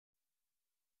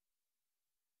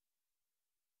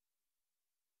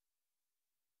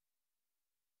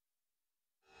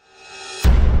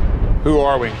Who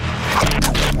are we?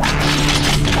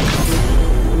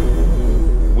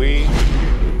 We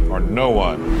are no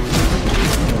one.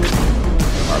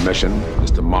 Our mission is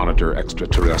to monitor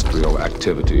extraterrestrial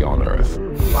activity on Earth.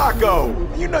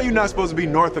 Flacco, you know you're not supposed to be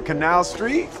north of Canal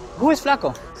Street. Who is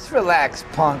Flacco? Just relax,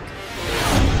 punk.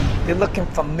 They're looking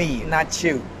for me, not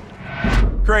you.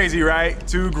 Crazy, right?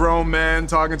 Two grown men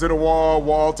talking to the wall,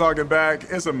 wall talking back.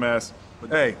 It's a mess.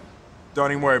 But hey, don't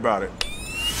even worry about it.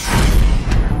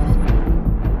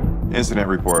 Incident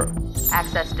report.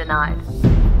 Access denied.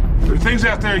 There are things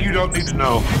out there you don't need to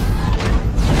know.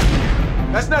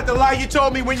 That's not the lie you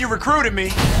told me when you recruited me.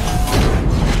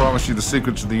 I promise you the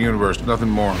secrets of the universe, nothing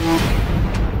more.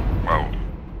 Well,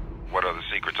 what other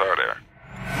secrets are there?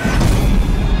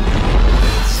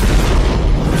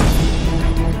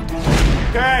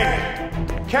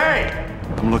 Kay!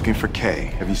 I'm looking for Kay.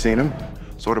 Have you seen him?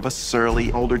 Sort of a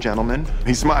surly older gentleman.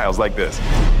 He smiles like this.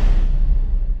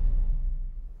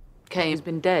 Kay's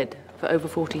been dead for over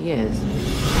 40 years.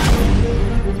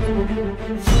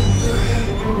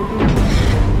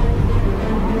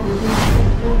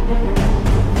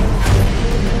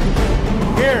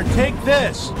 Here, take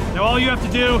this. Now all you have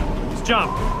to do is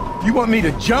jump. You want me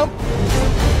to jump?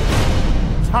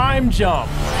 Time jump.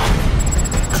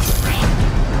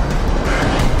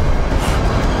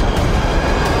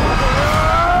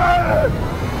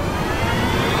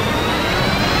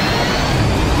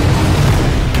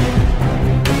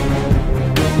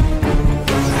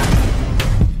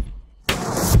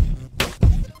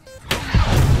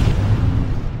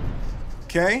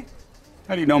 Kay?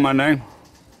 How do you know my name?